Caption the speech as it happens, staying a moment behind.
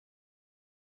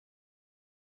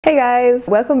Hey guys,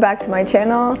 welcome back to my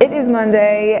channel. It is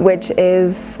Monday, which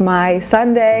is my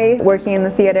Sunday working in the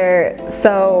theater,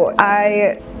 so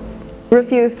I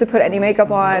refuse to put any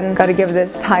makeup on. Gotta give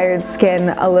this tired skin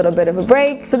a little bit of a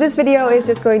break. So this video is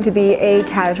just going to be a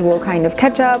casual kind of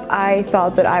catch up. I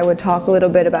thought that I would talk a little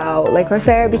bit about Le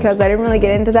Corsaire because I didn't really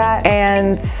get into that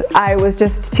and I was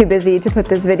just too busy to put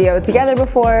this video together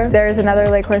before. There's another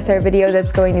Le Corsaire video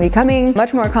that's going to be coming,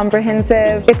 much more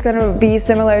comprehensive. It's gonna be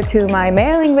similar to my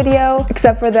Marilyn video,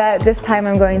 except for that this time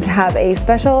I'm going to have a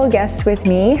special guest with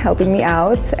me helping me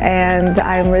out, and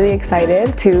I'm really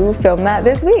excited to film that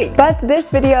this week. But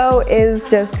this video is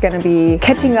just gonna be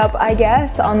catching up, I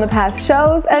guess, on the past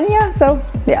shows, and yeah,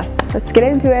 let's get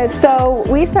into it. So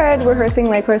we started rehearsing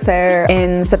Le Corsaire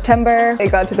in September.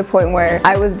 It got to the point where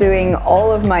I was doing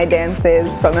all of my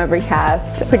dances from every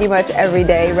cast, pretty much every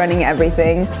day, running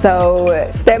everything. So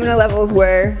stamina levels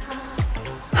were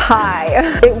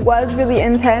high. It was really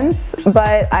intense,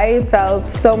 but I felt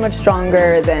so much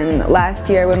stronger than last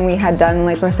year when we had done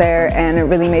Le Corsaire, and it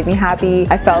really made me happy.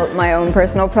 I felt my own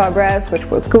personal progress, which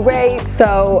was great.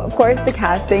 So of course the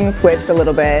casting switched a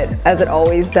little bit, as it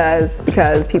always does,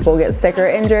 because people get sick or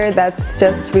injured. That's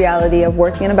just reality of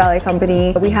working in a ballet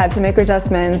company. We had to make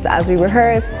adjustments as we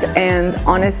rehearsed, and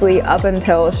honestly up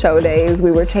until show days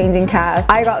we were changing cast.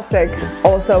 I got sick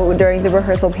also during the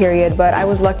rehearsal period, but I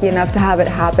was lucky enough to have it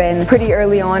happen pretty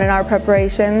early on in our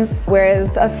preparations,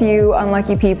 whereas a few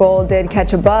unlucky people did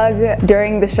catch a bug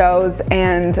during the shows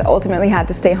and ultimately had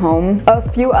to stay home. A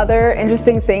few other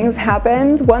interesting things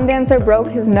happened. One dancer broke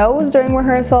his nose during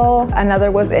rehearsal, another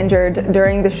was injured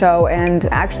during the show and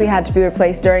actually had to be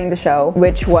replaced during the show,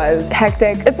 which was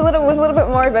hectic. It was a little bit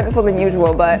more eventful than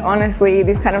usual, but honestly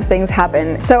these kind of things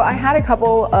happen. So I had a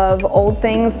couple of old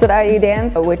things that I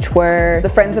danced, which were the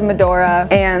Friends of Medora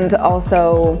and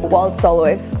also Waltz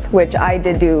Soloists, which I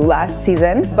did do last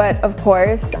season. But of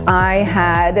course I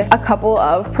had a couple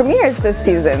of premieres this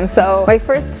season. So my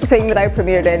first thing that I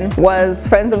premiered in was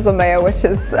Friends of Zomaya, which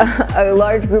is a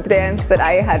large group dance that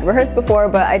I had rehearsed before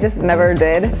but I just never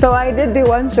did. So I did do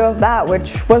one show of that,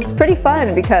 which was pretty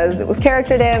fun because it was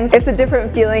character dance. It's a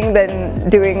different feeling than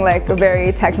doing like a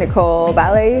very technical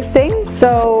ballet thing.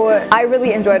 So I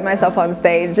really enjoyed myself on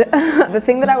stage. The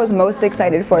thing that I was most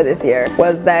excited for this year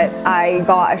was that I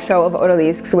got a show of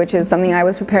Odalisques, which is something I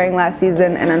was preparing last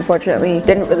season and unfortunately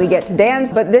didn't really get to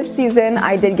dance. But this season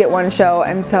I did get one show,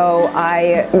 and so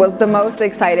I was the most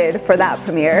excited for that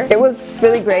premiere. It was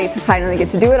really great to finally get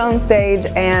to do it on stage,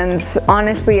 and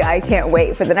honestly I can't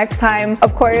wait for the next time.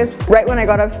 Of course, right when I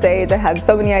got off stage I had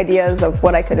so many ideas of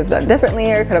what I could have done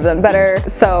differently or could have done better,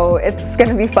 so it's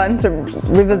gonna be fun to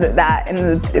revisit that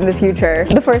in the future.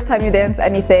 The first time you dance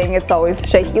anything, it's always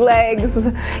shaky legs,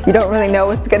 you don't really know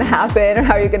what's gonna happen or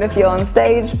how you're gonna feel on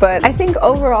stage, but I think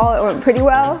overall it went pretty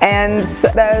well, and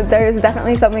there's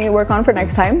definitely something to work on for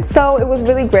next time. So it was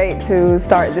really great to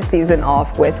start the season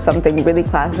off with something really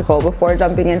classical before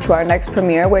jumping into our next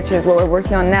premiere, which is what we're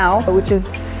working on now, which is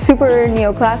super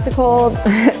neoclassical,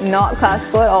 not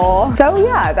classical at all. So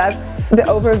yeah, that's the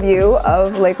overview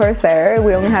of Le Corsaire.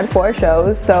 We only had 4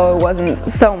 shows, so it wasn't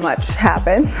so much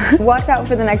happened. Watch out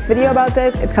for the next video about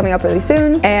this. It's coming up really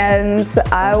soon, and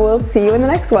I will see you in the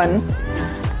next one.